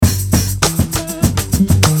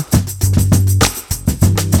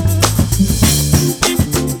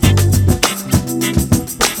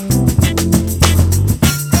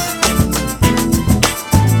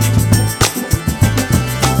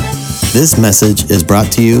This message is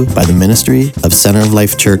brought to you by the ministry of Center of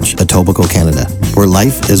Life Church, Etobicoke, Canada, where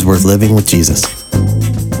life is worth living with Jesus.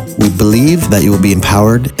 We believe that you will be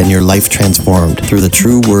empowered and your life transformed through the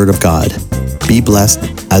true Word of God. Be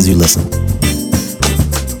blessed as you listen.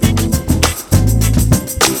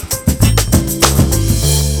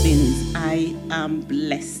 I am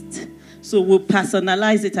blessed. So we'll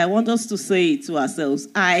personalize it. I want us to say it to ourselves.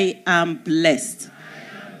 I am blessed.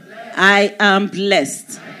 I am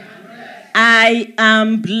blessed. I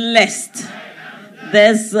am blessed.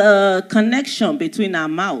 There's a connection between our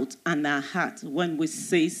mouth and our heart when we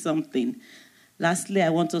say something. Lastly, I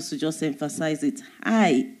want us to just emphasize it.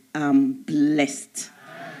 I am blessed.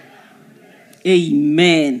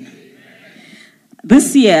 Amen.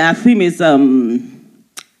 This year, our theme is the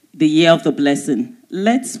year of the blessing.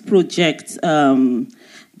 Let's project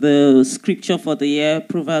the scripture for the year,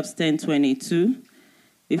 Proverbs 10:22.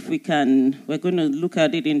 If we can, we're going to look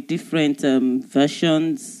at it in different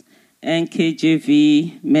versions,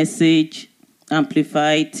 NKJV, Message,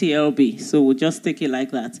 Amplified, TLB. So we'll just take it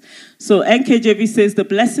like that. So NKJV says, the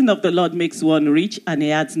blessing of the Lord makes one rich and he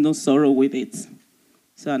adds no sorrow with it.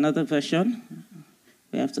 So another version,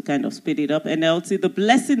 we have to kind of speed it up. NLT, the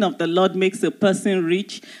blessing of the Lord makes a person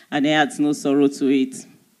rich and he adds no sorrow to it.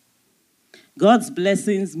 God's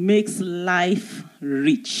blessings makes life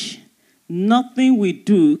rich. Nothing we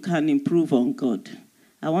do can improve on God.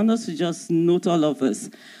 I want us to just note all of us.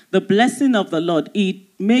 The blessing of the Lord,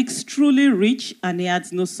 it makes truly rich and he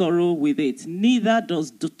adds no sorrow with it. Neither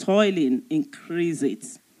does the toiling increase it.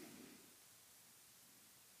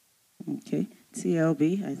 Okay,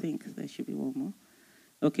 TLB, I think there should be one more.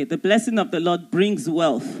 Okay, the blessing of the Lord brings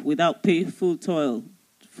wealth without painful toil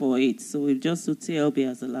for it. So we'll just do TLB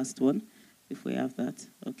as the last one. If we have that,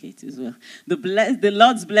 okay, it is well. The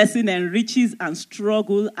Lord's blessing enriches and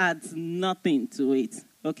struggle adds nothing to it.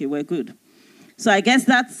 Okay, we're good. So I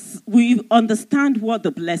guess we understand what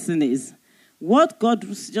the blessing is. What God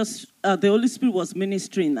was just, the Holy Spirit was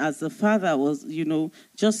ministering as the Father was,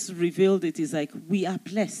 just revealed it is like, we are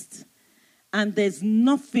blessed. And there's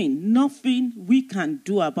nothing we can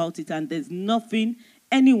do about it. And there's nothing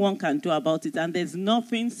anyone can do about it, and there's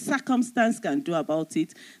nothing circumstance can do about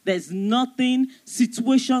it. There's nothing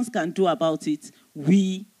situations can do about it.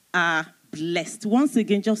 We are blessed. Once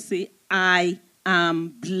again, just say, I am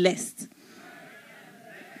blessed.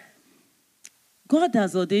 God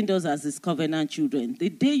has ordained us as his covenant children. The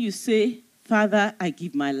day you say, Father, I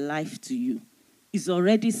give my life to you, it's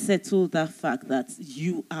already settled that fact that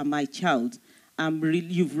you are my child.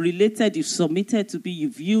 You've related, you've submitted to me,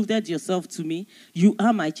 you've yielded yourself to me. You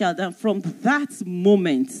are my child. And from that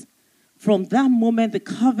moment, the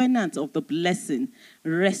covenant of the blessing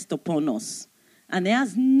rests upon us. And it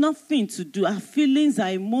has nothing to do, our feelings, our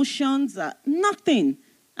emotions, nothing,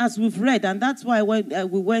 as we've read. And that's why we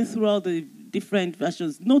went through all the different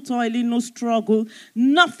versions. No toiling, no struggle.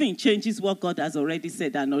 Nothing changes what God has already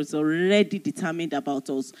said and is already determined about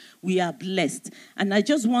us. We are blessed. And I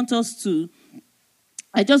just want to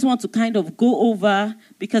kind of go over,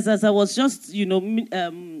 because as I was just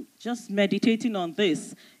meditating on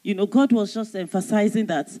this, God was just emphasizing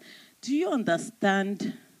that, do you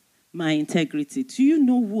understand my integrity? Do you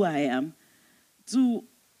know who I am? Do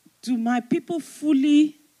my people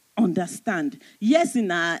fully understand? Yes,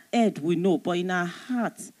 in our head we know, but in our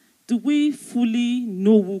heart, do we fully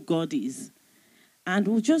know who God is? And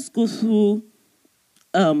we'll just go through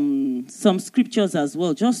some scriptures as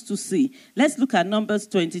well, just to see. Let's look at Numbers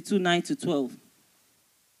 22, 9-12.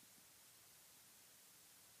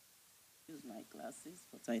 Use my glasses,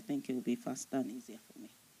 but I think it will be faster and easier for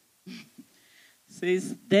me.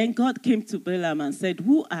 Says, then God came to Balaam and said,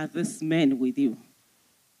 who are these men with you?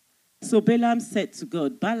 So Balaam said to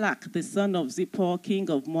God, Balak, the son of Zippor, king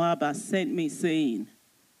of Moab, has sent me, saying,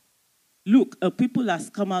 look, a people has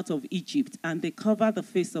come out of Egypt, and they cover the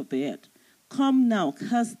face of the earth. Come now,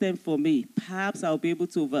 curse them for me. Perhaps I'll be able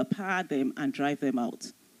to overpower them and drive them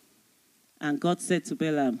out. And God said to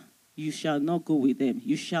Balaam, you shall not go with them.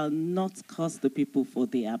 You shall not curse the people, for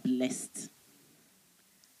they are blessed.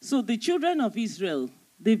 So the children of Israel,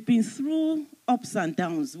 they've been through ups and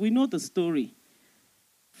downs. We know the story.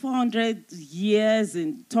 400 years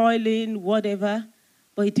in toiling, whatever.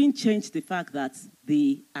 But it didn't change the fact that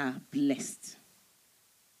they are blessed.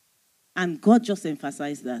 And God just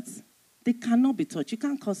emphasized that. They cannot be touched. You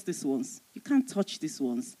can't curse these ones. You can't touch these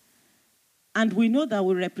ones. And we know that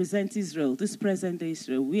we represent Israel, this present-day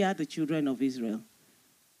Israel. We are the children of Israel.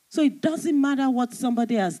 So it doesn't matter what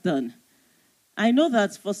somebody has done. I know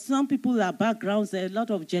that for some people, our backgrounds, there are a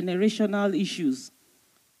lot of generational issues.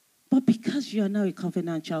 But because you are now a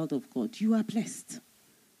covenant child of God, you are blessed.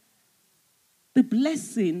 the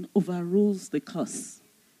blessing overrules the curse.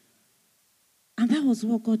 And that was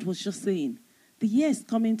what God was just saying. The year is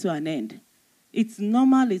coming to an end. It's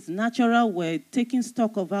normal, it's natural. We're taking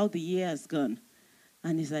stock of how the year has gone.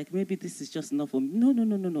 And it's like, maybe this is just enough for me.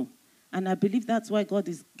 No. And I believe that's why God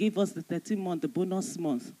gave us the 13th month, the bonus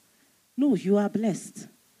month. No, you are blessed.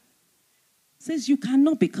 Says you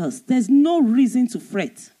cannot be cursed. There's no reason to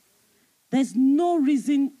fret. There's no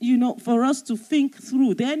reason, for us to think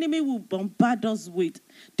through. The enemy will bombard us with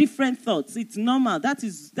different thoughts. It's normal. That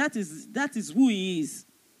is who he is.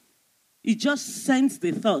 He just sends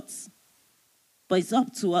the thoughts. But it's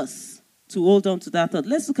up to us to hold on to that thought.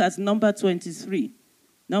 Let's look at Numbers 23,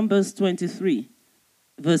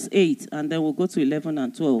 verse 8, and then we'll go to 11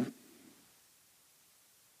 and 12.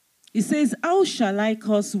 It says, how shall I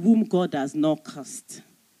curse whom God has not cursed?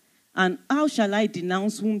 And how shall I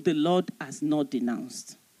denounce whom the Lord has not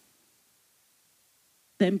denounced?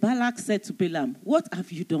 Then Balak said to Balaam, what have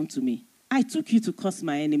you done to me? I took you to curse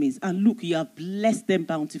my enemies, and look, you have blessed them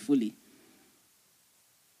bountifully.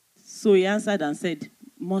 So he answered and said,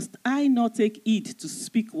 must I not take heed to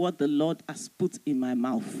speak what the Lord has put in my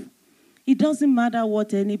mouth? It doesn't matter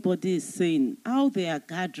what anybody is saying, how they are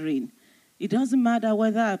gathering. It doesn't matter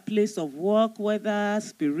whether a place of work, whether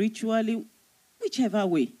spiritually, whichever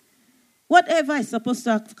way. Whatever is supposed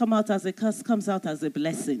to come out as a curse comes out as a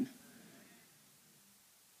blessing.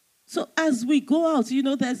 So as we go out,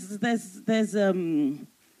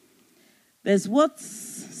 there's what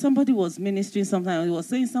somebody was ministering sometimes. He was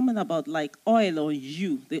saying something about like oil on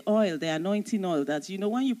you, the oil, the anointing oil. That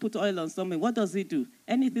when you put oil on something, what does it do?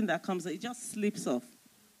 Anything that comes, it just slips off.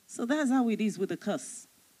 So that's how it is with the curse.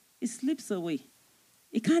 It slips away.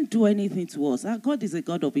 It can't do anything to us. Our God is a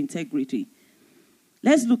God of integrity.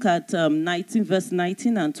 Let's look at verse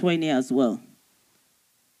 19 and 20 as well.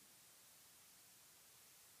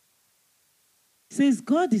 It says,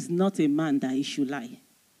 God is not a man that he should lie,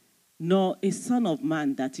 nor a son of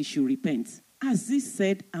man that he should repent. Has he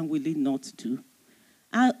said, and will he not do?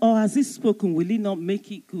 Or has he spoken, will he not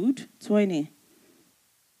make it good? 20.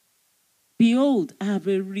 Behold, I have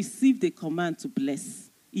received a command to bless.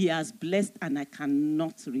 He has blessed, and I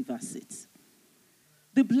cannot reverse it.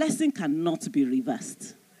 The blessing cannot be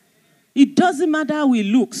reversed. It doesn't matter how it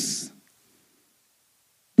looks.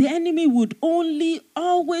 The enemy would only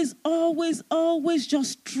always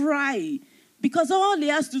just try. Because all he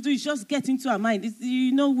has to do is just get into our mind.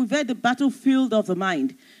 We've had the battlefield of the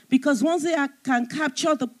mind. Because once they can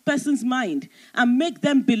capture the person's mind and make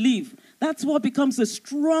them believe, that's what becomes a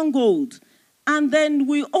stronghold. And then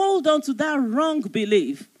we hold on to that wrong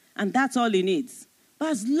belief. And that's all he needs. But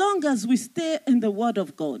as long as we stay in the word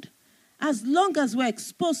of God, as long as we're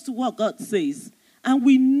exposed to what God says, and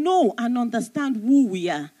we know and understand who we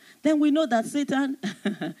are, then we know that Satan,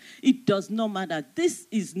 it does not matter. This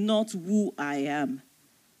is not who I am.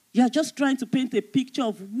 You're just trying to paint a picture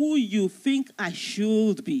of who you think I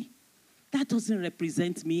should be. That doesn't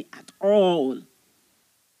represent me at all.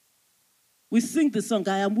 We sing the song,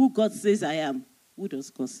 I am who God says I am. Who does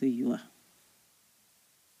God say you are?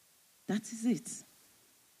 That is it.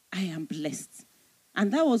 I am blessed.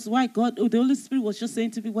 And that was why the Holy Spirit was just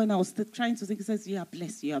saying to me when I was trying to think, he says, you are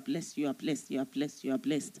blessed, you are blessed, you are blessed, you are blessed, you are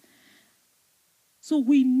blessed. So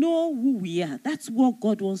we know who we are. That's what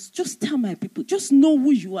God wants. Just tell my people, just know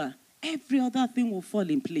who you are. Every other thing will fall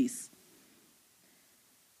in place.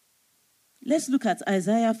 Let's look at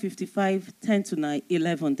Isaiah 55, 10 to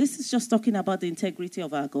 11. This is just talking about the integrity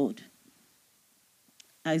of our God.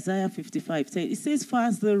 Isaiah 55, 10. It says, for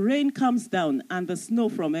as the rain comes down and the snow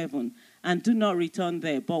from heaven, and do not return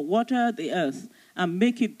there, but water the earth, and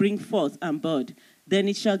make it bring forth and bud, then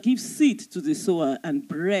it shall give seed to the sower and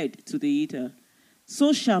bread to the eater.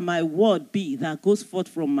 So shall my word be that goes forth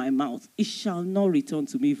from my mouth. It shall not return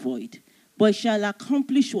to me void, but it shall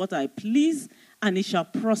accomplish what I please, and it shall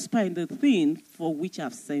prosper in the thing for which I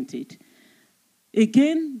have sent it.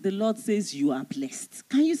 Again, the Lord says, you are blessed.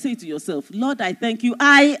 Can you say to yourself, Lord, I thank you.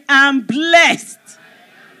 I am blessed.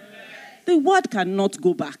 The word cannot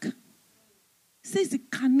go back. It says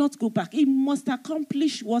it cannot go back. It must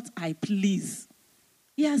accomplish what I please.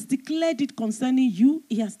 He has declared it concerning you.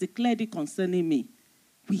 He has declared it concerning me.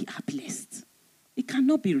 We are blessed. It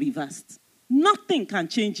cannot be reversed. Nothing can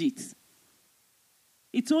change it.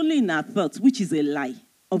 It's only in our thoughts, which is a lie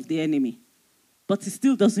of the enemy. But it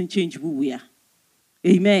still doesn't change who we are.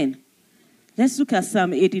 Amen. Let's look at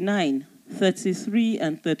Psalm 89, 33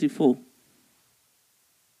 and 34.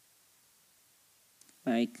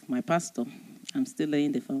 Like my pastor, I'm still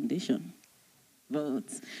laying the foundation. But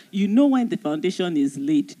when the foundation is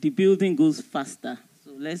laid, the building goes faster.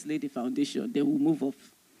 So let's lay the foundation, then we'll move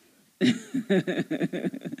off.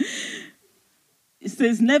 It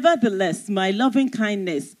says, nevertheless, my loving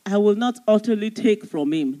kindness I will not utterly take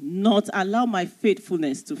from him, not allow my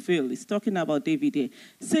faithfulness to fail. It's talking about David here.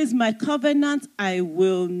 It says, my covenant I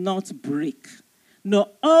will not break, nor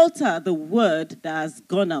alter the word that has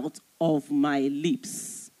gone out of my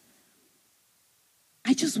lips.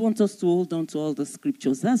 I just want us to hold on to all the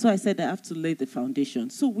scriptures. That's why I said I have to lay the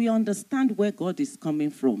foundation, so we understand where God is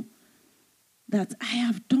coming from. That I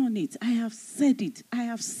have done it, I have said it, I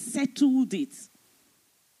have settled it.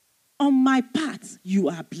 On my part, you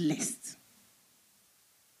are blessed.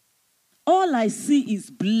 All I see is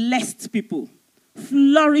blessed people,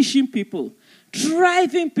 flourishing people,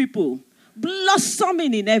 thriving people,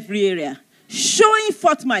 blossoming in every area, showing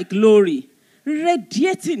forth my glory,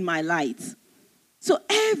 radiating my light. So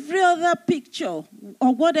every other picture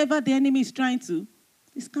or whatever the enemy is trying to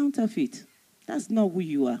is counterfeit. That's not who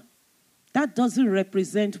you are. That doesn't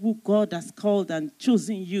represent who God has called and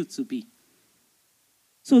chosen you to be.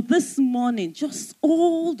 So this morning, just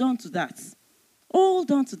hold on to that.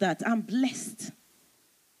 Hold on to that. I'm blessed.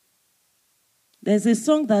 There's a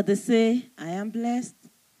song that they say, I am blessed.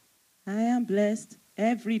 I am blessed.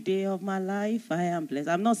 Every day of my life, I am blessed.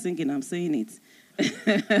 I'm not singing, I'm saying it.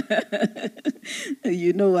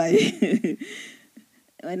 You know why.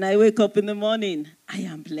 When I wake up in the morning, I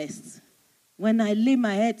am blessed. When I lay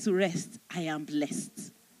my head to rest, I am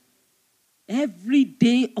blessed. Every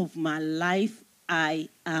day of my life, I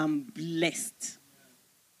am blessed.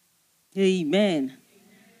 Amen.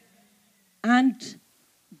 And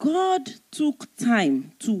God took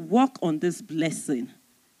time to work on this blessing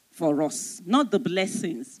for us, not the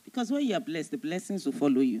blessings. Because when you are blessed, the blessings will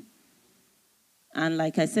follow you. And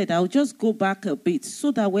like I said, I'll just go back a bit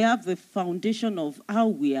so that we have the foundation of how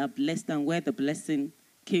we are blessed and where the blessing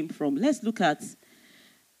came from. Let's look at,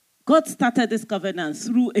 God started this covenant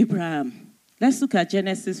through Abraham. Let's look at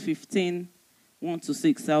Genesis 15,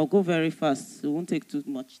 1-6. I'll go very fast. It won't take too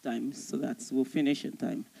much time so that we'll finish in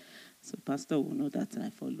time. So Pastor will know that I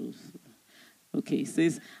follow. Okay, it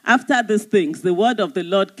says, after these things, the word of the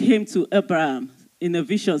Lord came to Abraham in a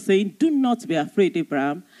vision, saying, do not be afraid,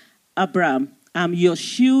 Abraham. Abraham, I'm your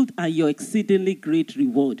shield and your exceedingly great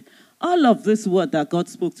reward. All of this word that God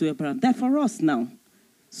spoke to Abraham, they're for us now.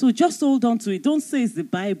 So just hold on to it. Don't say it's the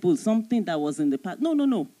Bible, something that was in the past.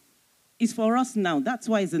 No. It's for us now. That's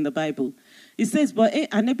why it's in the Bible. It says,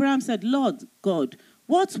 and Abraham said, Lord God,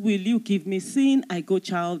 what will you give me, seeing I go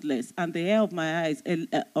childless, and the heir of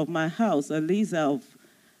my house, Eliezer of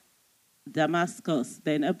Damascus?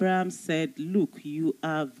 Then Abraham said, look, you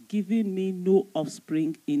have given me no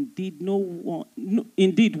offspring. Indeed,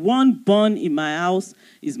 one born in my house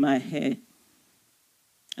is my heir.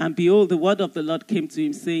 And behold, the word of the Lord came to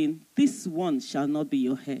him, saying, this one shall not be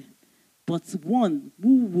your heir, but one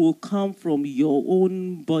who will come from your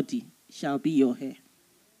own body shall be your heir.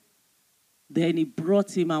 Then he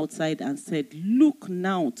brought him outside and said, look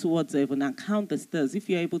now towards heaven and count the stars, if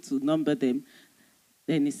you're able to number them.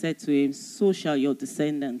 Then he said to him, so shall your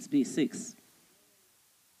descendants be. 6.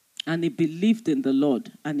 And he believed in the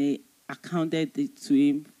Lord, and he accounted it to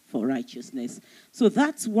him for righteousness. So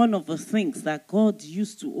that's one of the things that God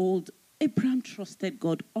used to hold. Abraham trusted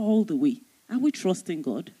God all the way. Are we trusting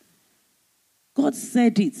God? God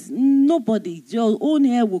said it. Nobody, your own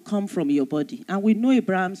hair will come from your body. And we know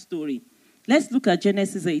Abraham's story. Let's look at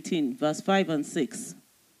Genesis 18, verse 5 and 6.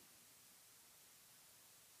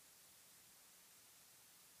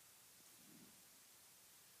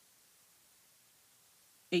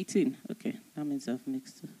 Okay, that means I've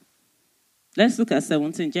mixed it. Let's look at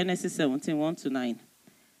 17, Genesis 17, 1-9.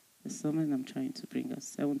 There's something I'm trying to bring us.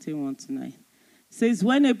 17, 1-9. It says,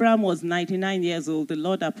 when Abraham was 99 years old, the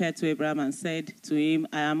Lord appeared to Abraham and said to him,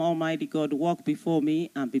 I am Almighty God, walk before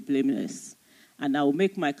me and be blameless. And I will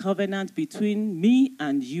make my covenant between me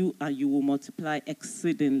and you will multiply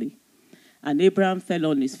exceedingly. And Abraham fell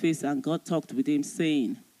on his face, and God talked with him,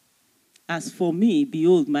 saying, as for me,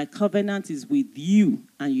 behold, my covenant is with you,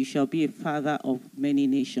 and you shall be a father of many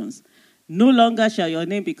nations. No longer shall your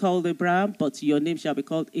name be called Abraham, but your name shall be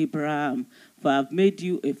called Abraham, for I have made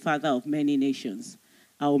you a father of many nations.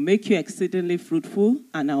 I will make you exceedingly fruitful,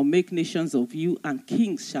 and I will make nations of you, and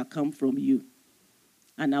kings shall come from you.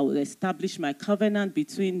 And I will establish my covenant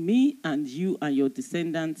between me and you and your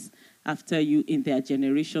descendants after you in their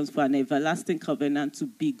generations for an everlasting covenant to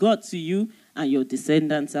be God to you and your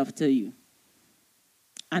descendants after you.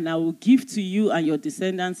 And I will give to you and your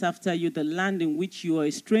descendants after you the land in which you are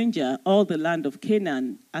a stranger, all the land of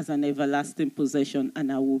Canaan, as an everlasting possession,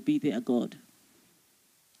 and I will be their God.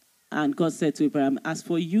 And God said to Abraham, as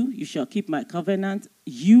for you, you shall keep my covenant,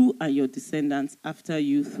 you and your descendants after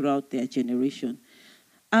you throughout their generation.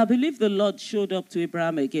 I believe the Lord showed up to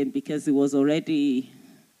Abraham again because he was already,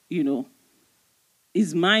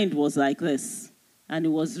 his mind was like this. And he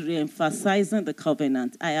was re-emphasizing the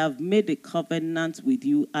covenant. I have made a covenant with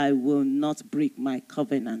you. I will not break my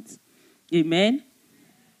covenant. Amen?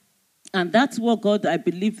 And that's what God, I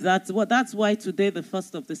believe that's why today, the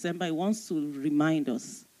 1st of December, he wants to remind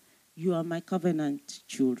us, you are my covenant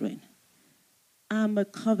children. I'm a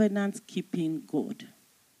covenant-keeping God.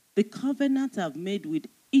 The covenant I've made with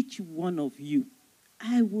each one of you,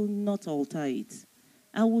 I will not alter it.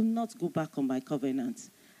 I will not go back on my covenant.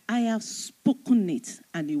 I have spoken it,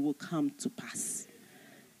 and it will come to pass.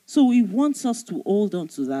 So he wants us to hold on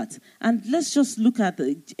to that. And let's just look at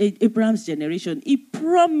Abraham's generation. He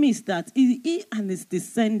promised that he and his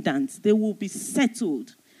descendants, they will be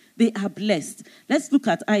settled. They are blessed. Let's look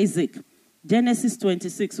at Isaac. Genesis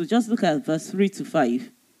 26. So just look at verse 3 to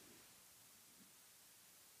 5.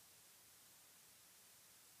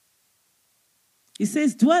 He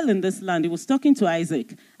says, dwell in this land. He was talking to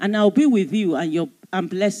Isaac. And I'll be with you and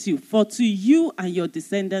bless you. For to you and your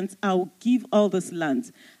descendants I will give all this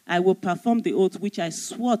land. I will perform the oath which I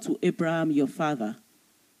swore to Abraham your father.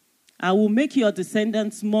 I will make your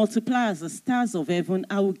descendants multiply as the stars of heaven.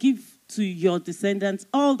 I will give to your descendants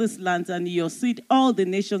all this land, and your seed all the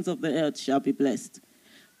nations of the earth shall be blessed.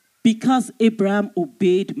 Because Abraham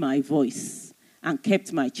obeyed my voice and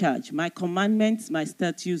kept my charge, my commandments, my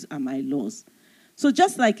statutes, and my laws. So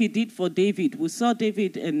just like he did for David, we saw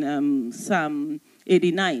David in Psalm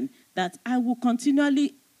 89, that I will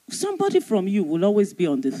continually, somebody from you will always be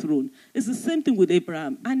on the throne. It's the same thing with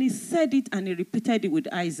Abraham. And he said it and he repeated it with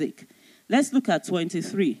Isaac. Let's look at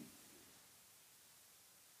 23.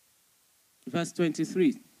 Verse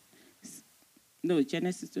 23. No,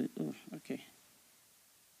 Genesis 20. Oh, okay.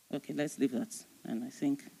 Okay, let's leave that. And I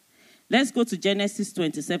think, let's go to Genesis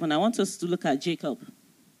 27. I want us to look at Jacob.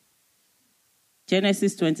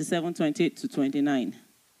 Genesis 27, 28 to 29.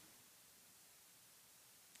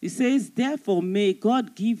 It says, therefore may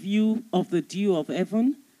God give you of the dew of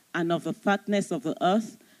heaven and of the fatness of the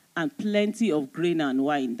earth and plenty of grain and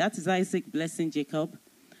wine. That is Isaac blessing Jacob.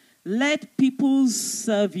 Let peoples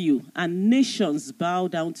serve you and nations bow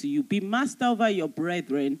down to you. Be master over your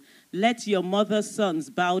brethren. Let your mother's sons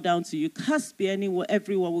bow down to you. Cursed be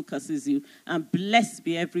everyone who curses you, and blessed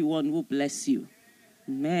be everyone who bless you.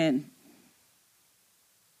 Amen.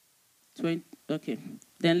 Okay.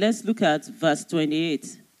 Then let's look at verse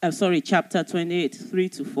 28. Chapter 28, 3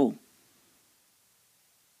 to 4.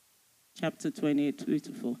 Chapter 28, 3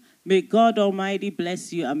 to 4. May God Almighty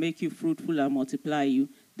bless you and make you fruitful and multiply you.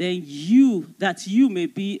 Then that you may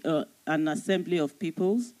be an assembly of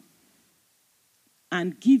peoples,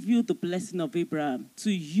 and give you the blessing of Abraham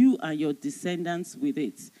to you and your descendants with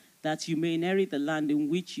it, that you may inherit the land in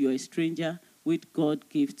which you are a stranger, which God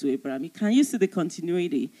gave to Abraham. Can you see the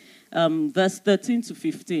continuity? Verse 13 to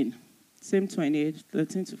 15. Same 28,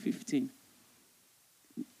 13 to 15.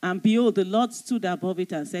 And behold, the Lord stood above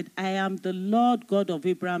it and said, I am the Lord God of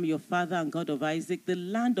Abraham, your father, and God of Isaac. The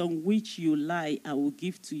land on which you lie, I will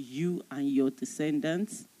give to you and your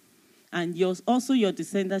descendants. And also your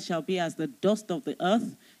descendants shall be as the dust of the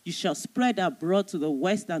earth. You shall spread abroad to the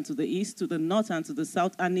west and to the east, to the north and to the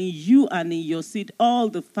south. And in you and in your seed, all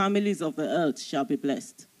the families of the earth shall be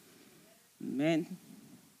blessed. Amen.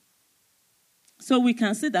 So we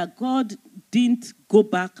can see that God didn't go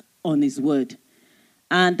back on his word.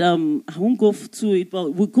 And I won't go to it,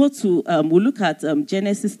 but we'll look at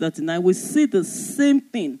Genesis 39. We see the same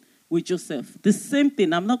thing with Joseph. The same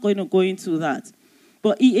thing. I'm not going to go into that.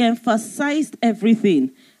 But he emphasized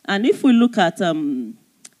everything. And if we look at Psalm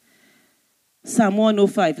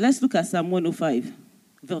 105, let's look at Psalm 105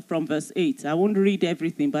 from verse 8. I won't read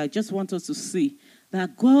everything, but I just want us to see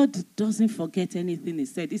that God doesn't forget anything he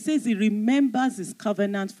said. He says he remembers his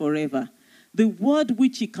covenant forever, the word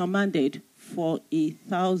which he commanded for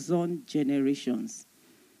 1,000 generations.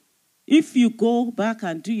 If you go back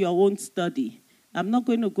and do your own study, I'm not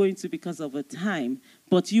going to go into because of the time,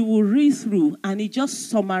 but you will read through, and he just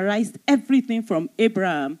summarized everything from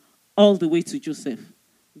Abraham all the way to Joseph.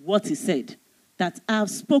 What he said, that I have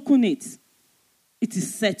spoken it. It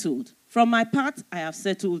is settled. From my part, I have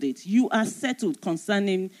settled it. You are settled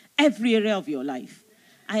concerning every area of your life.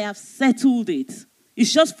 I have settled it.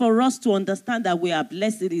 It's just for us to understand that we are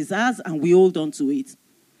blessed. It is ours, and we hold on to it.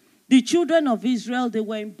 The children of Israel, they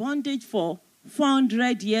were in bondage for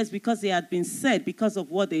 400 years because it had been said because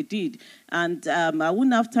of what they did. And I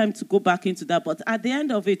wouldn't have time to go back into that. But at the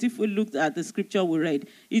end of it, if we looked at the scripture we read,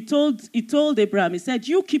 he told Abraham, he said,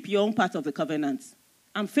 you keep your own part of the covenant.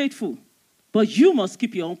 I'm faithful, but you must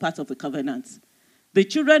keep your own part of the covenant. The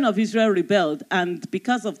children of Israel rebelled, and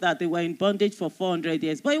because of that, they were in bondage for 400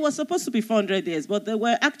 years. But it was supposed to be 400 years, but they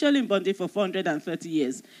were actually in bondage for 430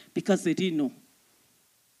 years because they didn't know.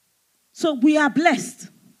 So we are blessed,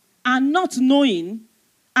 and not knowing,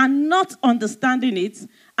 and not understanding it,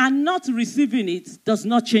 and not receiving it does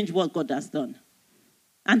not change what God has done.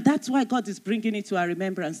 And that's why God is bringing it to our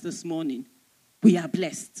remembrance this morning. We are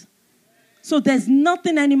blessed. So there's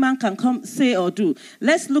nothing any man can come say or do.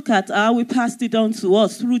 Let's look at how we passed it on to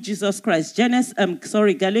us through Jesus Christ.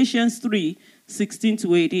 Galatians 3, 16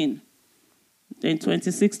 to 18. Then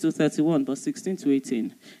 26 to 31, but 16 to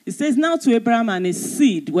 18. It says, now to Abraham and his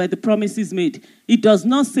seed were the promises made. It does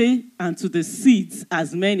not say, and to the seeds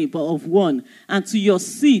as many, but of one, and to your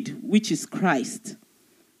seed, which is Christ.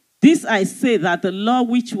 This I say, that the law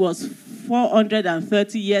which was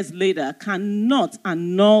 430 years later cannot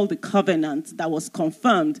annul the covenant that was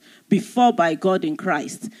confirmed before by God in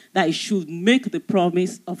Christ, that it should make the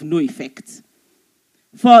promise of no effect.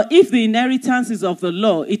 For if the inheritance is of the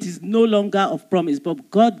law, it is no longer of promise,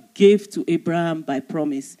 but God gave to Abraham by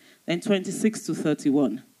promise. Then 26 to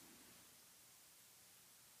 31.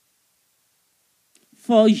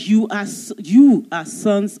 For you are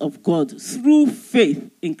sons of God through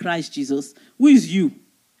faith in Christ Jesus. Who is you?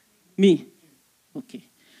 Me. Okay.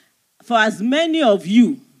 For as many of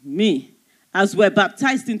you, me, as were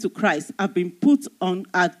baptized into Christ, have put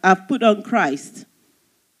on Christ.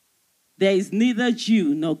 There is neither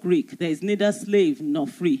Jew nor Greek. There is neither slave nor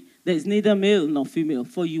free. There is neither male nor female.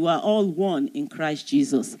 For you are all one in Christ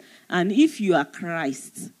Jesus. And if you are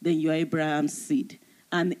Christ, then you are Abraham's seed,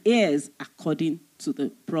 and heirs according to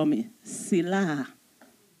the promise. Selah.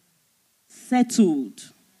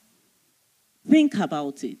 Settled. Think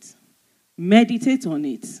about it. Meditate on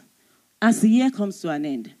it. As the year comes to an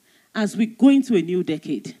end, as we go into a new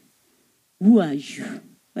decade, who are you?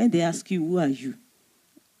 When they ask you, who are you?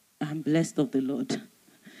 I'm blessed of the Lord.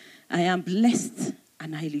 I am blessed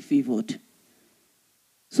and highly favored.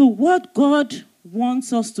 So what God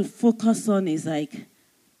wants us to focus on is like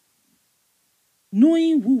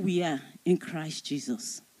knowing who we are in Christ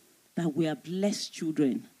Jesus, that we are blessed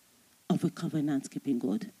children of a covenant-keeping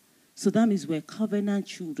God. So that means we're covenant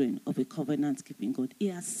children of a covenant-keeping God. He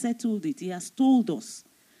has settled it. He has told us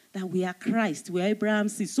that we are Christ, we are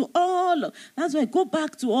Abraham's seed. So that's why go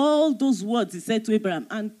back to all those words he said to Abraham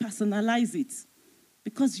and personalize it.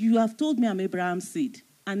 Because you have told me I'm Abraham's seed,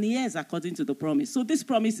 and he is according to the promise. So this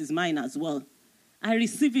promise is mine as well. I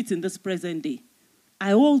receive it in this present day. I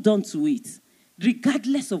hold on to it,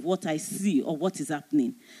 regardless of what I see or what is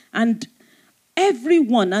happening. And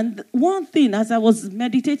everyone, and one thing, as I was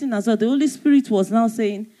meditating as well, the Holy Spirit was now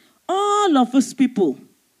saying, all of us people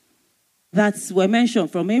that were mentioned,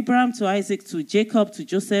 from Abraham to Isaac to Jacob to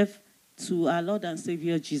Joseph to our Lord and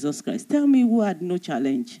Savior Jesus Christ. Tell me who had no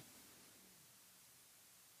challenge.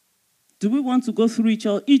 Do we want to go through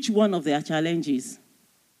each one of their challenges?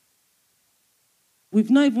 We've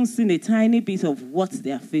not even seen a tiny bit of what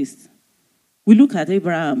they have faced. We look at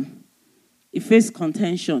Abraham. He faced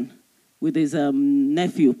contention with his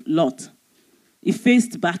nephew, Lot. He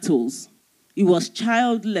faced battles. He was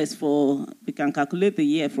childless we can calculate the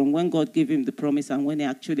year from when God gave him the promise and when he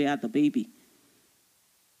actually had the baby.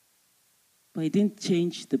 But it didn't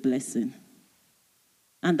change the blessing.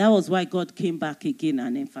 And that was why God came back again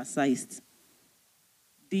and emphasized,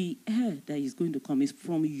 the heir that is going to come is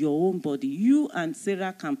from your own body. You and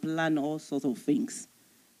Sarah can plan all sorts of things,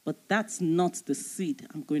 but that's not the seed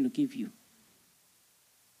I'm going to give you.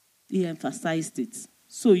 He emphasized it.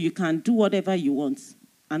 So you can do whatever you want.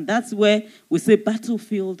 And that's where we say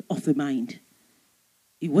battlefield of the mind.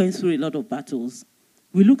 He went through a lot of battles.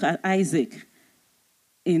 We look at Isaac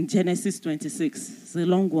in Genesis 26. It's a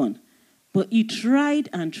long one. But he tried,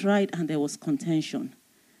 and there was contention.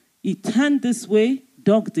 He turned this way,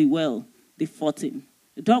 dug the well, they fought him.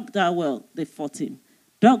 Dug that well, they fought him.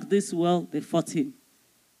 Dug this well, they fought him.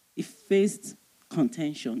 He faced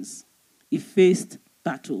contentions. He faced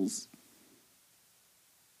battles.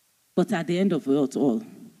 But at the end of it all,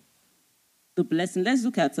 the blessing. Let's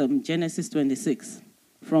look at Genesis 26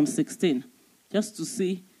 from 16, just to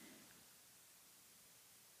see.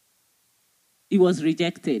 He was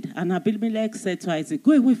rejected. And Abimelech said to Isaac,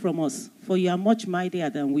 go away from us, for you are much mightier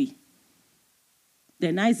than we.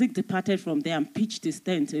 Then Isaac departed from there and pitched his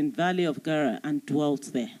tent in the valley of Gerar and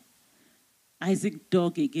dwelt there. Isaac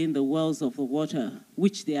dug again the wells of the water,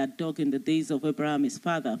 which they had dug in the days of Abraham his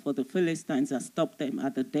father, for the Philistines had stopped them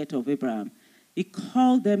at the death of Abraham. He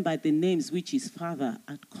called them by the names which his father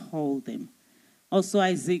had called them. Also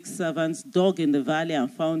Isaac's servants dug in the valley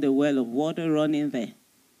and found a well of water running there.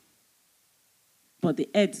 But the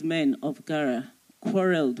herdsmen of Gerar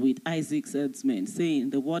quarreled with Isaac's herdsmen,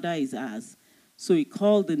 saying, the water is ours. So he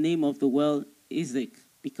called the name of the well Isaac,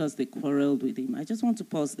 because they quarreled with him. I just want to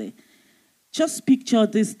pause there. Just picture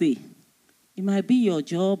this day. It might be your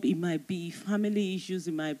job, it might be family issues,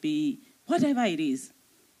 it might be whatever it is.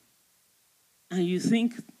 And you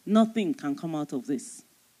think nothing can come out of this.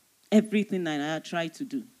 Everything that I tried to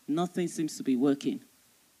do, nothing seems to be working.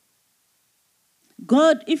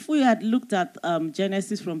 God, if we had looked at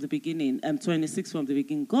Genesis from the beginning, 26 from the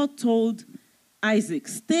beginning, God told Isaac,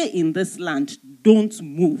 stay in this land, don't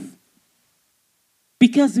move.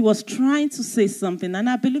 Because he was trying to say something. And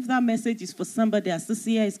I believe that message is for somebody as this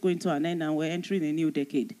year is going to an end and we're entering a new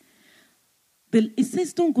decade. It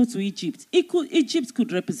says don't go to Egypt. Egypt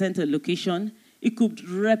could represent a location. It could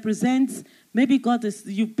represent, maybe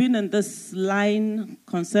you've been in this line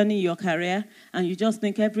concerning your career and you just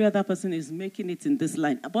think every other person is making it in this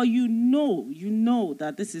line. But you know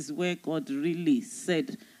that this is where God really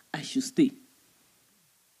said I should stay.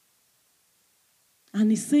 And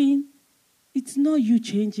he's saying, it's not you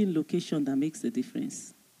changing location that makes the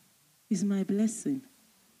difference. It's my blessing.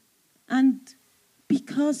 And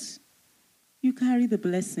because you carry the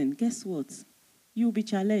blessing, guess what? You'll be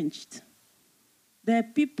challenged. There are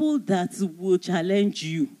people that will challenge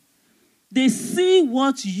you. They see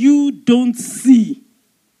what you don't see.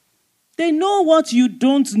 They know what you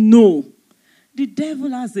don't know. The devil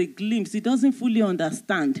has a glimpse. He doesn't fully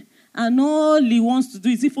understand. And all he wants to do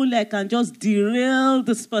is, if only I can just derail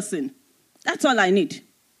this person. That's all I need.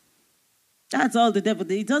 That's all the devil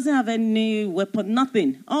does. He doesn't have any weapon,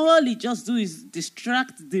 nothing. All he just do is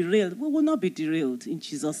distract, derail. We will not be derailed in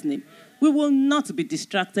Jesus' name. We will not be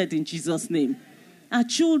distracted in Jesus' name. Our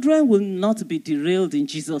children will not be derailed in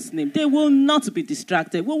Jesus' name. They will not be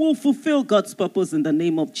distracted. We will fulfill God's purpose in the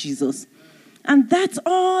name of Jesus. And that's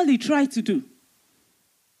all he tried to do.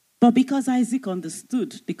 But because Isaac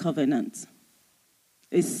understood the covenant,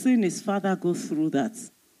 he's seen his father go through that.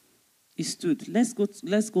 He stood. Let's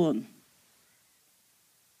go on.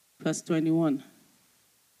 Verse 21.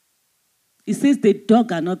 It says they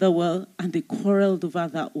dug another well and they quarreled over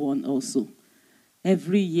that one also.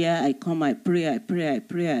 Every year I come, I pray.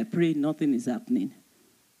 Nothing is happening.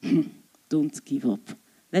 Don't give up.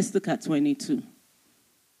 Let's look at 22.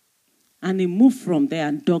 And he moved from there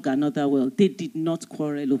and dug another well. They did not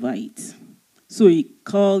quarrel over it. So he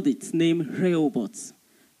called its name Rehoboth,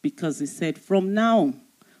 because he said, for now,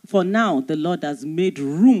 the Lord has made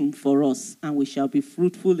room for us, and we shall be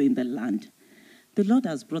fruitful in the land. The Lord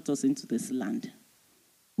has brought us into this land.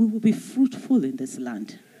 We will be fruitful in this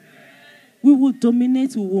land. We will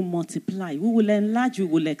dominate, we will multiply, we will enlarge, we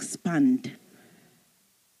will expand.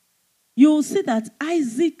 You will see that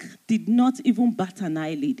Isaac did not even bat an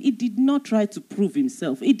eyelid. He did not try to prove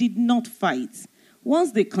himself. He did not fight.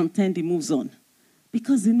 Once they contend, he moves on.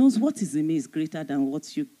 Because he knows what is in me is greater than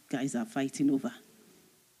what you guys are fighting over.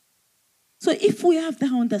 So if we have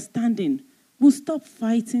that understanding, we'll stop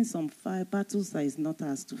fighting some battles that is not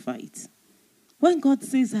ours to fight. When God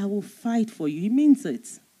says, I will fight for you, he means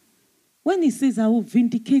it. When he says, I will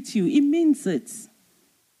vindicate you, he means it.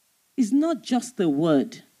 It's not just a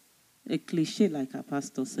word, a cliche like our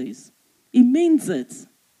pastor says. He means it.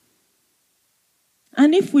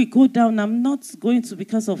 And if we go down, I'm not going to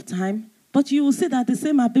because of time, but you will see that the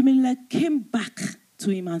same Abimelech came back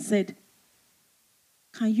to him and said,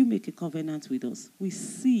 can you make a covenant with us? We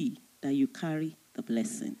see that you carry the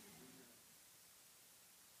blessing.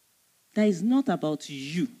 That is not about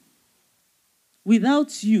you.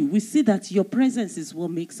 Without you, we see that your presence is what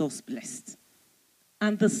makes us blessed.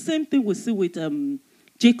 And the same thing we see with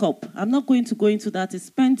Jacob. I'm not going to go into that. He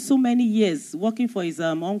spent so many years working for his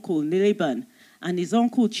uncle, Laban. And his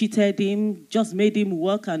uncle cheated him, just made him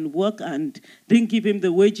work and didn't give him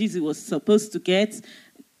the wages he was supposed to get.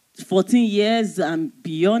 14 years and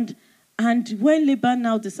beyond. And when Laban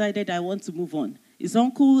now decided, I want to move on, his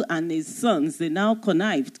uncle and his sons, they now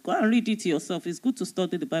connived. Go and read it yourself. It's good to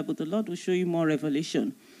study the Bible. The Lord will show you more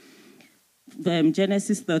revelation.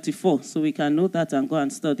 Genesis 34, so we can know that and go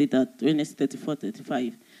and study that. Genesis 34,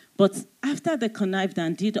 35. But after they connived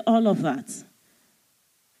and did all of that,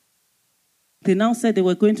 they now said they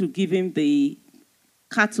were going to give him the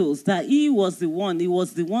cattle, that he was the one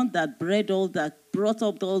that brought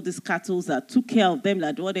up all these cattle, that took care of them,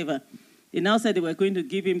 like whatever. They now said they were going to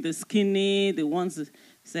give him the skinny, the ones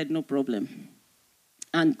He said, no problem.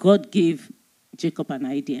 And God gave Jacob an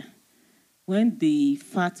idea. When the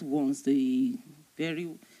fat ones, the very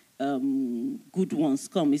good ones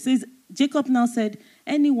come, he says, Jacob now said,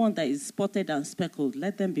 anyone that is spotted and speckled,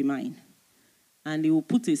 let them be mine. And he will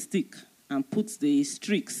put a stick and put the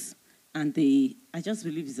streaks and I just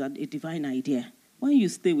believe it's a divine idea. When you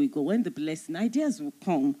stay with God, when the blessing, ideas will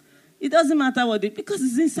come. It doesn't matter what because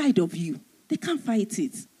it's inside of you. They can't fight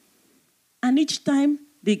it. And each time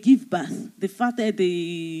they give birth, the fatter,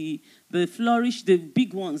 the flourish, the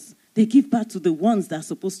big ones, they give birth to the ones that are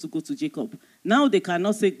supposed to go to Jacob. Now they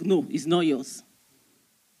cannot say, no, it's not yours.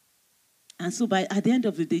 And so at the end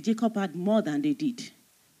of the day, Jacob had more than they did.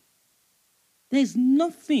 There's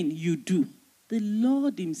nothing you do. The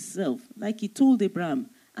Lord himself, like he told Abraham,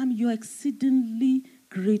 I'm your exceedingly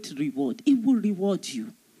great reward. It will reward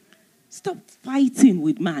you. Stop fighting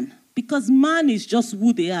with man, because man is just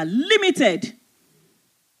who they are, limited.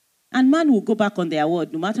 And man will go back on their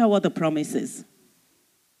word, no matter what the promise is.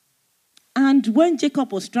 And when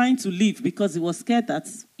Jacob was trying to leave, because he was scared that,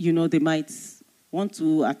 they might want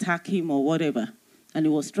to attack him or whatever, and he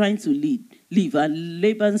was trying to leave, and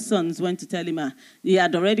Laban's sons went to tell him he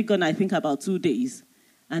had already gone, I think, about 2 days,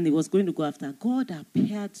 and he was going to go after. God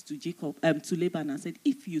appeared to Laban and said,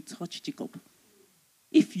 if you touch Jacob,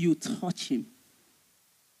 if you touch him,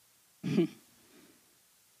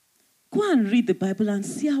 go and read the Bible and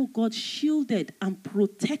see how God shielded and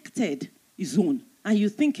protected his own. And you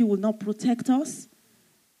think he will not protect us?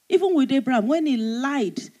 Even with Abraham, when he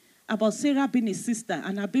lied about Sarah being his sister,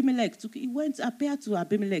 and Abimelech appeared to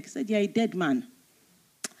Abimelech, said, you're a dead man.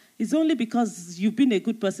 It's only because you've been a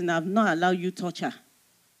good person I've not allowed you to touch her.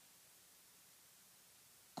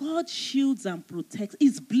 God shields and protects.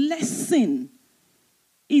 It's blessing.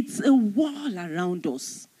 It's a wall around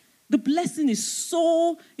us. The blessing is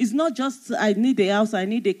it's not just, I need a house, I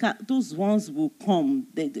need a car. Those ones will come.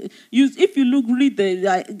 If you read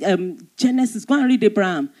the Genesis, go and read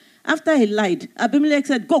Abraham. After he lied, Abimelech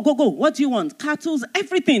said, go. What do you want? Cattle,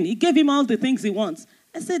 everything. He gave him all the things he wants.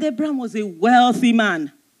 I said Abraham was a wealthy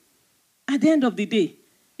man. At the end of the day,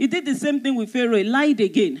 he did the same thing with Pharaoh. He lied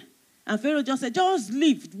again. And Pharaoh just said, just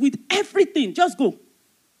leave with everything. Just go.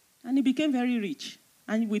 And he became very rich.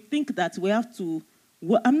 And we think that we have to,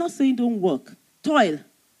 I'm not saying don't work, toil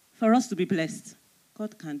for us to be blessed.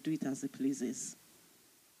 God can do it as he pleases.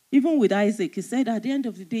 Even with Isaac, he said at the end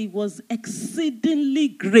of the day, it was exceedingly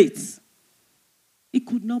great. It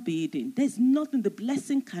could not be hidden. There's nothing, the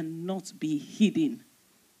blessing cannot be hidden.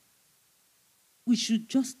 We should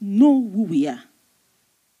just know who we are.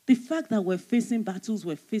 The fact that we're facing battles,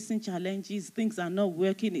 we're facing challenges, things are not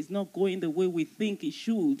working, it's not going the way we think it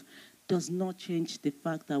should, does not change the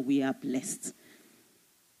fact that we are blessed.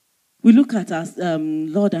 We look at our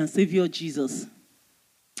Lord and Savior Jesus.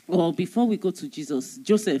 Or before we go to Jesus,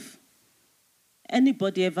 Joseph.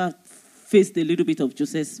 Anybody ever faced a little bit of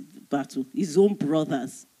Joseph's battle? His own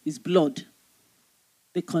brothers, his blood,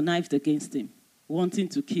 they connived against him, wanting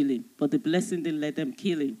to kill him. But the blessing didn't let them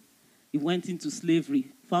kill him. He went into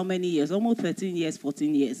slavery for how many years? Almost 13 years,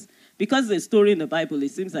 14 years. Because there's a story in the Bible,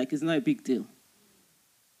 it seems like it's not a big deal.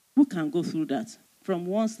 Who can go through that? From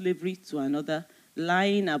one slavery to another,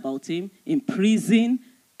 lying about him, in prison,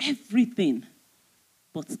 everything.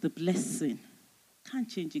 But the blessing can't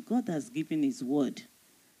change it. God has given his word.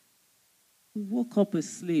 He woke up a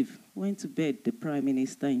slave, went to bed the prime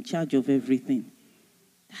minister in charge of everything.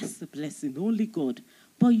 That's the blessing, only God.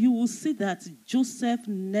 But you will see that Joseph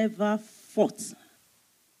never fought.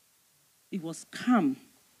 He was calm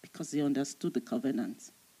because he understood the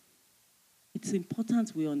covenant. It's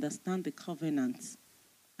important we understand the covenant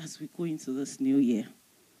as we go into this new year,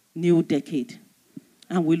 new decade.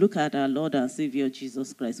 And we look at our Lord and Savior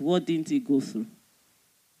Jesus Christ. What didn't he go through?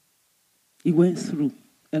 He went through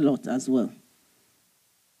a lot as well.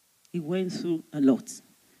 He went through a lot.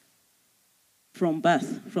 From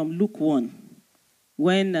birth, from Luke 1,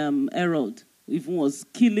 when Herod even was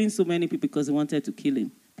killing so many people because he wanted to kill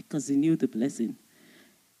him, because he knew the blessing.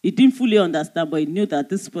 He didn't fully understand, but he knew that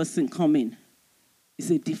this person coming is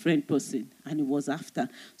a different person, and he was after.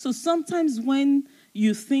 So sometimes when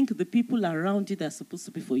you think the people around you that are supposed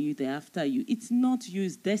to be for you, they're after you. It's not you,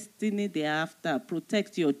 it's destiny they're after.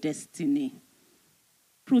 Protect your destiny.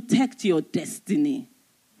 Protect your destiny.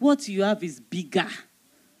 What you have is bigger.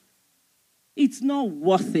 It's not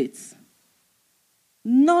worth it.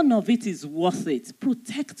 None of it is worth it.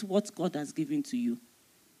 Protect what God has given to you.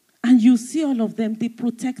 And you see all of them, they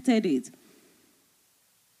protected it.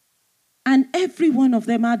 And every one of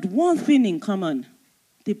them had one thing in common.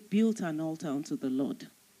 They built an altar unto the Lord.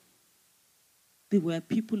 They were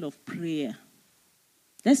people of prayer.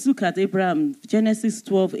 Let's look at Abraham, Genesis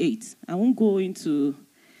 12:8. I won't go into,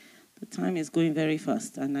 the time is going very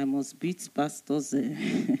fast, and I must beat Pastor's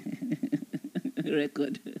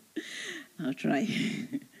record. I'll try.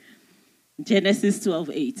 Genesis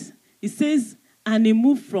 12:8. It says, and he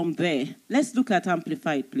moved from there. Let's look at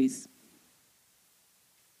Amplified, please.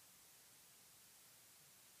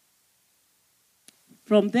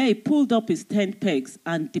 From there, he pulled up his tent pegs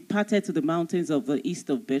and departed to the mountains of the east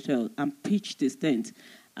of Bethel and pitched his tent.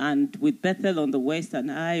 And with Bethel on the west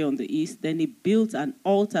and Ai on the east, then he built an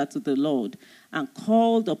altar to the Lord and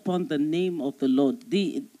called upon the name of the Lord.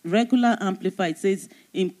 The regular Amplified says,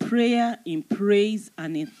 in prayer, in praise,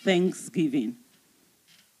 and in thanksgiving.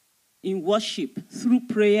 In worship, through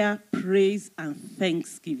prayer, praise, and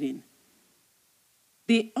thanksgiving.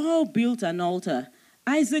 They all built an altar.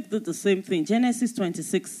 Isaac did the same thing, Genesis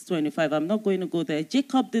 26:25. I'm not going to go there.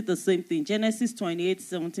 Jacob did the same thing, Genesis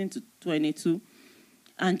 28:17-22.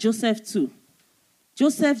 And Joseph too.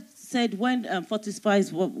 Joseph said when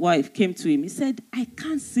Potiphar's wife came to him, he said, I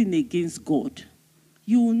can't sin against God.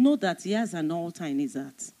 You will know that he has an altar in his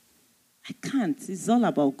heart. I can't. It's all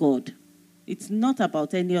about God. It's not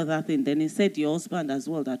about any other thing. Then he said, your husband as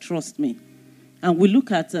well, that trust me. And we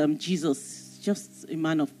look at Jesus, just a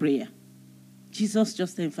man of prayer. Jesus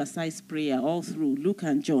just emphasized prayer all through Luke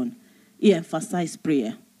and John. He emphasized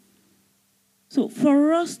prayer. So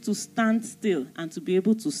for us to stand still and to be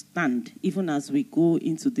able to stand even as we go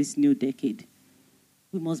into this new decade,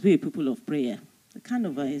 we must be a people of prayer. We kind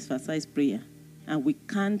of emphasize prayer, and we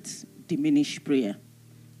can't diminish prayer.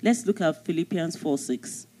 Let's look at Philippians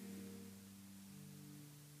 4:6.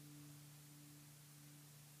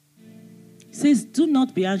 It says, do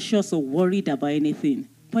not be anxious or worried about anything.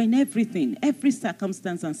 But in everything, every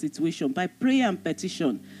circumstance and situation, by prayer and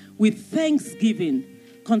petition, with thanksgiving,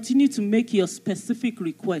 continue to make your specific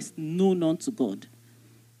request known unto God.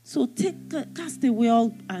 So cast away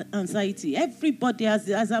all anxiety. Everybody,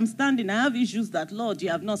 as I'm standing, I have issues that, Lord, you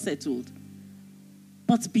have not settled.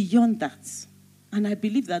 But beyond that, and I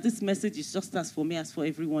believe that this message is just as for me as for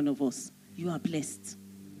every one of us, you are blessed.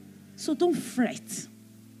 So don't fret.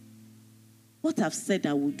 What I've said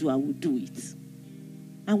I will do it.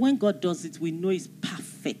 And when God does it, we know it's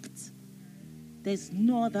perfect. There's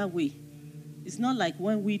no other way. It's not like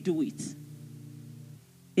when we do it.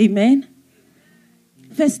 Amen?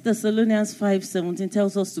 1 Thessalonians 5:17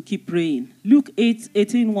 tells us to keep praying. Luke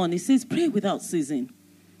 8:18:1, it says, pray without ceasing.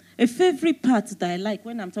 A favorite part that I like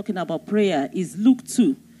when I'm talking about prayer is Luke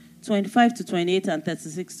 2:25-28 and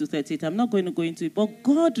 36-38. I'm not going to go into it, but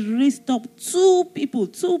God raised up two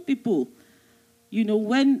people. You know,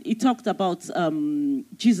 when he talked about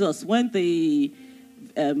Jesus, when the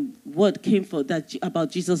word came for that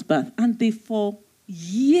about Jesus' birth, and they for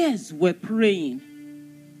years were praying.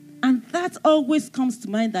 And that always comes to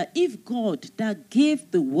mind, that if God that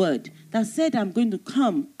gave the word, that said I'm going to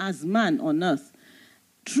come as man on earth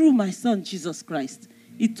through my son Jesus Christ,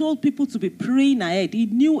 he told people to be praying ahead. He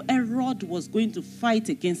knew Herod was going to fight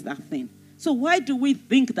against that thing. So why do we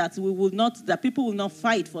think that that people will not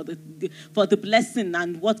fight for the blessing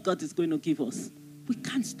and what God is going to give us? We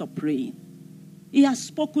can't stop praying. He has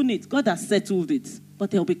spoken it. God has settled it. But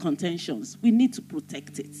there will be contentions. We need to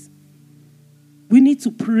protect it. We need to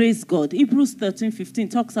praise God. Hebrews 13:15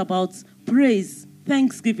 talks about praise,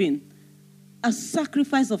 thanksgiving, a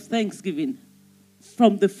sacrifice of thanksgiving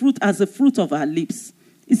from the fruit, as a fruit of our lips.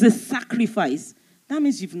 It's a sacrifice. That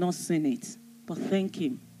means you've not seen it. But thank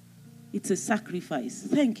him. It's a sacrifice.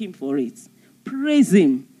 Thank him for it. Praise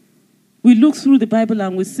him. We look through the Bible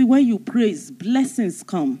and we see when you praise, blessings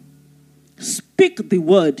come. Speak the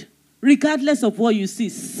word. Regardless of what you see.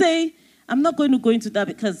 Say, I'm not going to go into that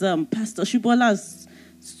because Pastor Shibola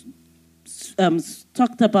has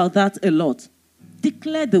talked about that a lot.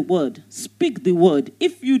 Declare the word. Speak the word.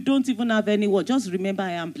 If you don't even have any word, just remember,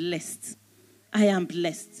 I am blessed. I am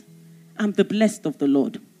blessed. I'm the blessed of the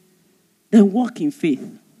Lord. Then walk in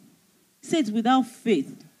faith. He said, without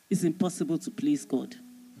faith, it's impossible to please God.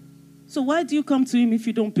 So why do you come to him if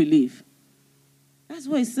you don't believe? That's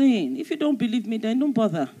what he's saying. If you don't believe me, then don't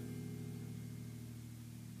bother.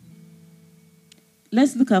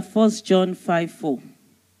 Let's look at 1 John 5:4.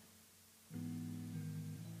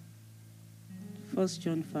 1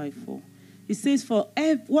 John 5:4. It says, for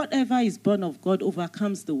whatever is born of God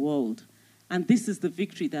overcomes the world. And this is the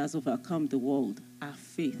victory that has overcome the world, our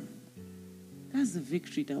faith. That's the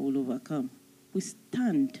victory that will overcome. We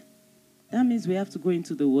stand. That means we have to go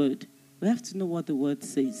into the word. We have to know what the word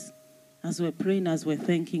says. As we're praying, as we're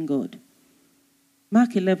thanking God.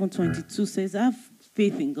 Mark 11:22 says, have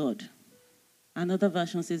faith in God. Another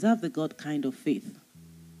version says, have the God kind of faith.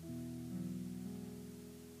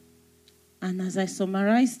 And as I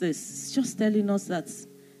summarize this, it's just telling us that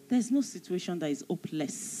there's no situation that is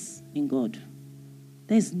hopeless in God.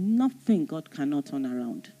 There's nothing God cannot turn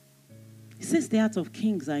around. He says the heart of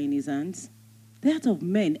kings are in his hands. The heart of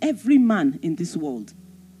men, every man in this world,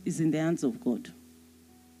 is in the hands of God.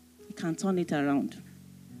 He can turn it around.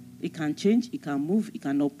 He can change, he can move, he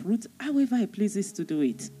can uproot, however he pleases to do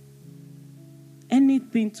it.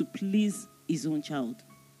 Anything to please his own child.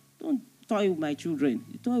 Don't toy with my children.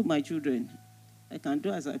 You toy with my children. I can do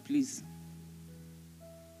as I please.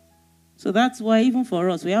 So that's why even for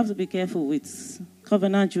us, we have to be careful with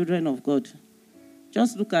covenant children of God.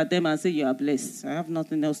 Just look at them and say, you are blessed. I have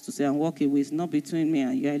nothing else to say, and walk away. It's not between me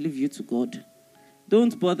and you. I leave you to God.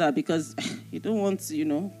 Don't bother, because you don't want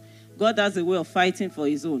to, God has a way of fighting for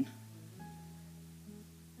his own.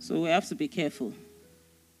 So we have to be careful.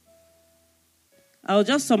 I'll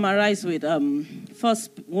just summarize with 1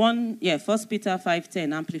 Peter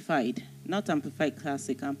 5:10 Amplified. Not Amplified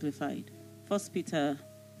Classic, Amplified. 1 Peter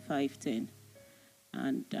 5:10.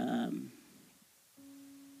 And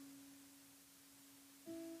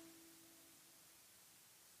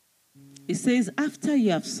it says, after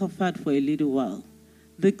you have suffered for a little while,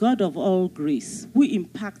 the God of all grace, who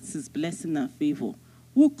impacts his blessing and favor,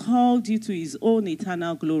 who called you to his own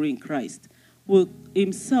eternal glory in Christ, will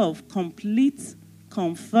himself complete,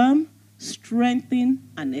 confirm, strengthen,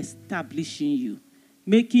 and establish in you,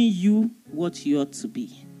 making you what you ought to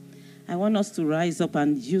be. I want us to rise up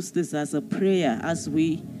and use this as a prayer as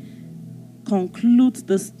we conclude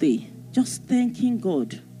this day. Just thanking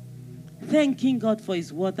God. Thanking God for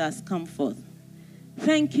his word that has come forth.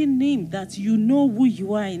 Thanking him that you know who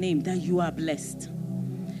you are in him, that you are blessed.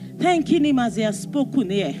 Thanking him as he has spoken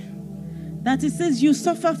here. That it says you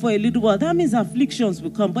suffer for a little while. That means afflictions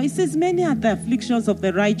will come. But it says many are the afflictions of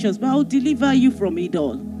the righteous, but I will deliver you from it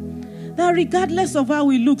all. That regardless of how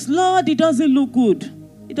it looks, Lord, it doesn't look good.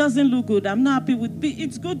 It doesn't look good. I'm not happy with it.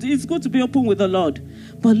 It's good to be open with the Lord.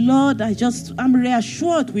 But Lord, I'm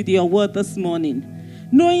reassured with your word this morning,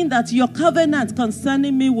 knowing that your covenant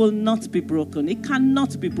concerning me will not be broken. It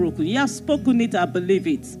cannot be broken. You have spoken it, I believe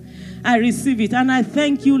it. I receive it. And I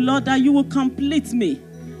thank you, Lord, that you will complete me.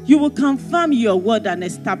 You will confirm your word and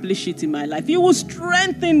establish it in my life. You will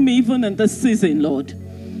strengthen me even in this season, Lord.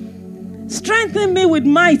 Strengthen me with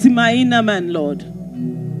might in my inner man, Lord.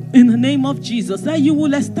 In the name of Jesus, that you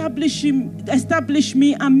will establish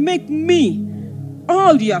me and make me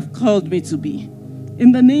all you have called me to be.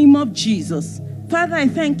 In the name of Jesus. Father, I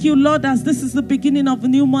thank you, Lord, as this is the beginning of a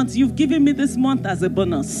new month. You've given me this month as a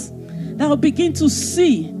bonus. That I'll begin to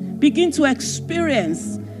see, begin to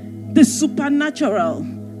experience the supernatural,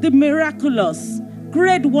 the miraculous,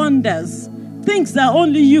 great wonders, things that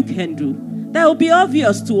only you can do. That will be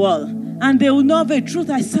obvious to all. And they will know the truth.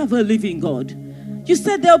 I serve a living God. You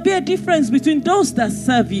said there will be a difference between those that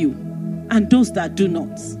serve you and those that do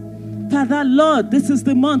not. Father, Lord, this is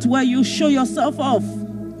the month where you show yourself off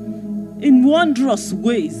in wondrous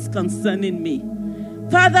ways concerning me.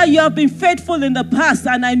 Father, you have been faithful in the past,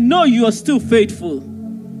 and I know you are still faithful.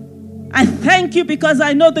 I thank you because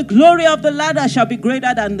I know the glory of the latter shall be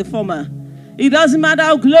greater than the former. It doesn't matter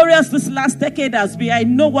how glorious this last decade has been. I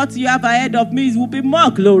know what you have ahead of me will be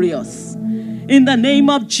more glorious. In the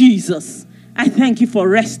name of Jesus, I thank you for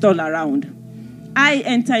rest all around. I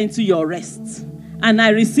enter into your rest, and I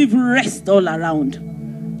receive rest all around.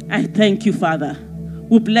 I thank you, Father.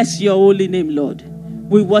 We bless your holy name, Lord.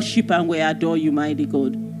 We worship and we adore you, mighty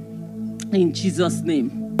God. In Jesus'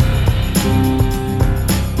 name.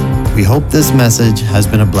 We hope this message has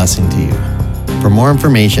been a blessing to you. For more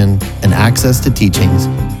information and access to teachings,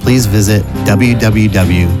 please visit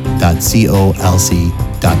www.colc.ca.